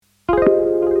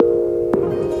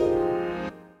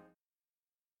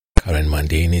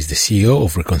Mundine is the CEO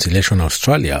of Reconciliation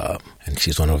Australia, and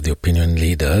she's one of the opinion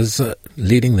leaders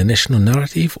leading the national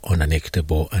narrative on an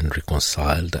equitable and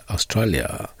reconciled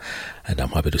Australia. And I'm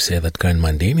happy to say that Karen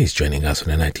Mundine is joining us on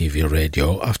NITV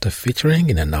Radio after featuring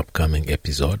in an upcoming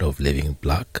episode of Living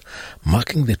Black,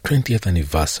 marking the 20th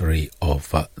anniversary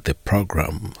of the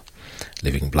program.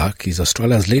 Living Black is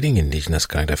Australia's leading Indigenous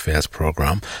current affairs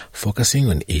program focusing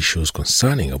on issues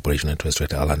concerning Aboriginal and Torres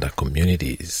Strait Islander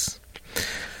communities.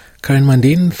 Karen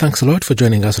Mundine, thanks a lot for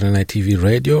joining us on NITV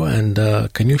Radio, and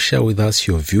can you share with us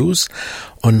your views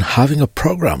on having a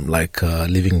program like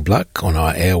Living Black on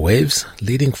our airwaves,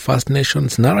 leading First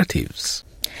Nations narratives?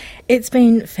 It's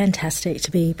been fantastic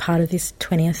to be part of this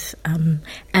 20th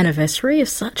anniversary of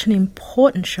such an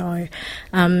important show.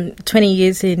 20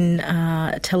 years in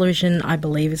television, I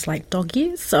believe, is like dog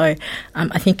years. So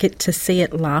I think to see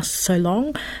it last so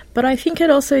long. But I think it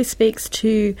also speaks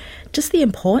to just the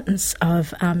importance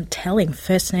of telling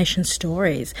First Nations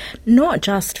stories, not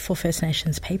just for First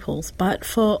Nations peoples, but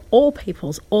for all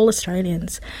peoples, all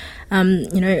Australians.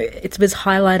 It was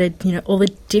highlighted, all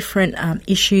the different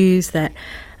issues that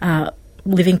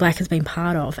Living Black has been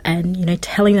part of, and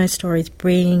telling those stories,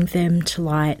 bringing them to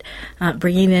light,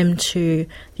 bringing them to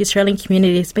the Australian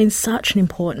community has been such an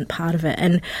important part of it.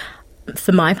 And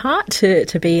for my part,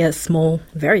 to be a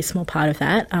very small part of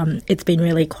that, it's been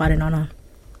really quite an honour.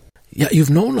 Yeah, you've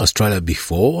known Australia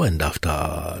before and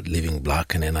after Living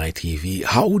Black and NITV.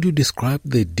 How would you describe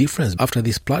the difference after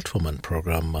this platform and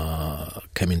program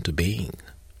came into being?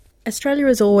 Australia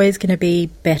is always going to be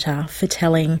better for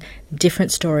telling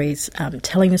different stories,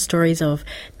 telling the stories of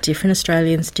different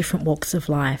Australians, different walks of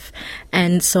life.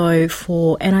 And so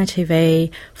for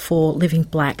NITV, for Living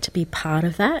Black to be part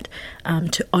of that,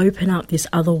 to open up this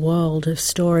other world of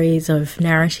stories, of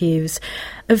narratives,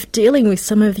 of dealing with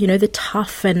some of, the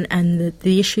tough and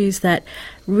the issues that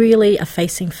really are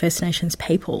facing First Nations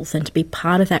peoples, and to be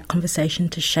part of that conversation,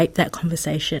 to shape that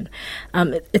conversation.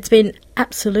 It's been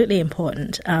absolutely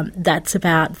important. That's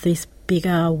about this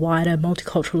bigger, wider,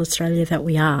 multicultural Australia that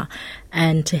we are,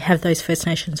 and to have those First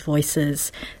Nations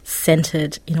voices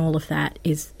centred in all of that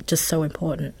is just so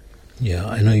important. Yeah,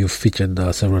 I know you've featured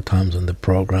several times on the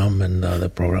program, and the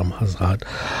program has had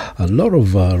a lot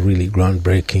of really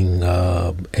groundbreaking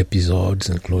episodes,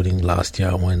 including last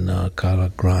year when Carla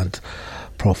Grant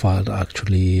profiled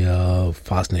actually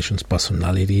First Nations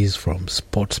personalities, from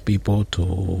sports people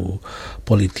to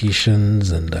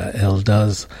politicians and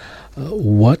elders.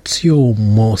 What's your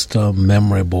most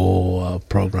memorable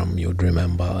program you'd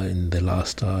remember in the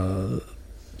last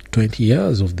 20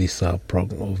 years of this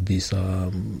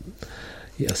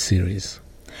series?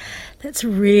 That's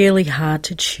really hard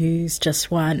to choose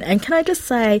just one. And can I just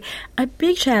say a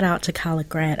big shout out to Carla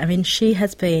Grant. I mean, she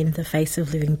has been the face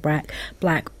of Living Black,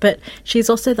 but she's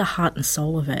also the heart and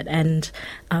soul of it. And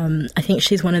I think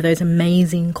she's one of those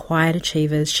amazing quiet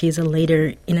achievers. She's a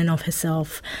leader in and of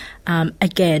herself.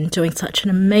 Again, doing such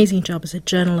an amazing job as a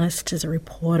journalist, as a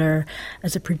reporter,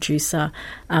 as a producer.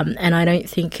 And I don't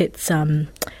think it's...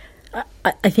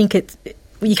 I think it's...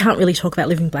 You can't really talk about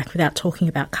Living Black without talking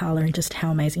about Carla and just how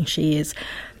amazing she is.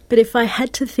 But if I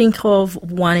had to think of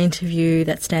one interview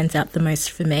that stands out the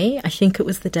most for me, I think it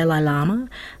was the Dalai Lama.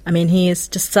 I mean, he is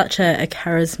just such a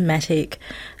charismatic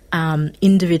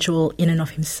individual in and of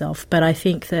himself. But I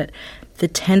think that the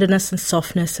tenderness and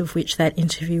softness of which that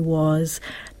interview was,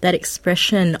 that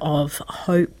expression of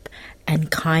hope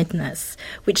and kindness,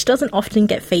 which doesn't often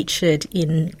get featured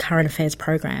in current affairs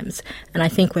programs. And I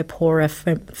think we're poorer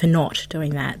for not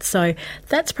doing that. So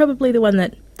that's probably the one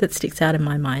that sticks out in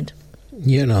my mind.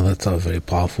 Yeah, no, that's a very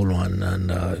powerful one.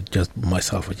 And just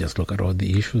myself, I just look at all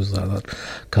the issues that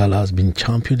Carla has been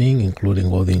championing,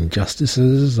 including all the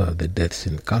injustices, the deaths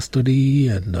in custody,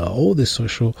 and all the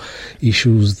social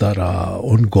issues that are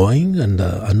ongoing and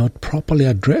are not properly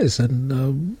addressed.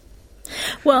 And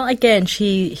well, again,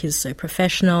 she is so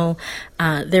professional.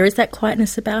 There is that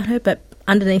quietness about her, but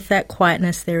underneath that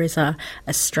quietness there is a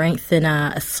strength and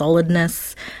a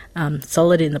solidness,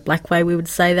 solid in the black way we would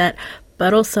say that,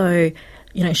 but also,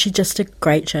 she's just a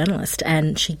great journalist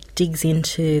and she digs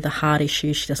into the hard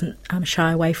issues. She doesn't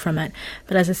shy away from it.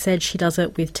 But as I said, she does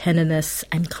it with tenderness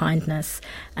and kindness,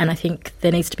 and I think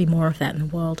there needs to be more of that in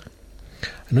the world.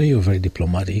 I know you're very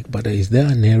diplomatic, but is there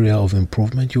an area of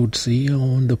improvement you would see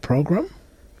on the program?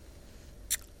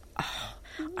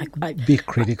 Be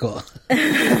critical.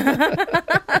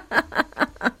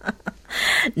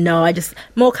 No,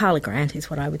 more Carla Grant is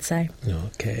what I would say.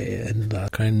 Okay, and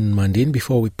Karen Mundine,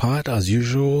 before we part, as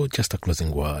usual, just a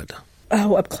closing word.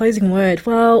 Oh, a closing word.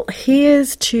 Well,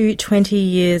 here's to 20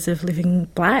 years of living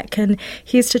black, and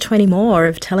here's to 20 more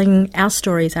of telling our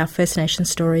stories, our First Nation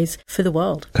stories, for the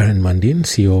world. Karen Mundine,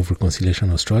 CEO of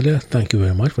Reconciliation Australia, thank you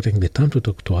very much for taking the time to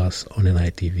talk to us on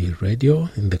NITV Radio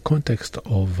in the context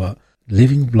of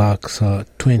Living Black's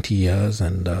 20 years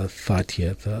and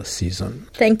 30th season.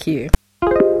 Thank you.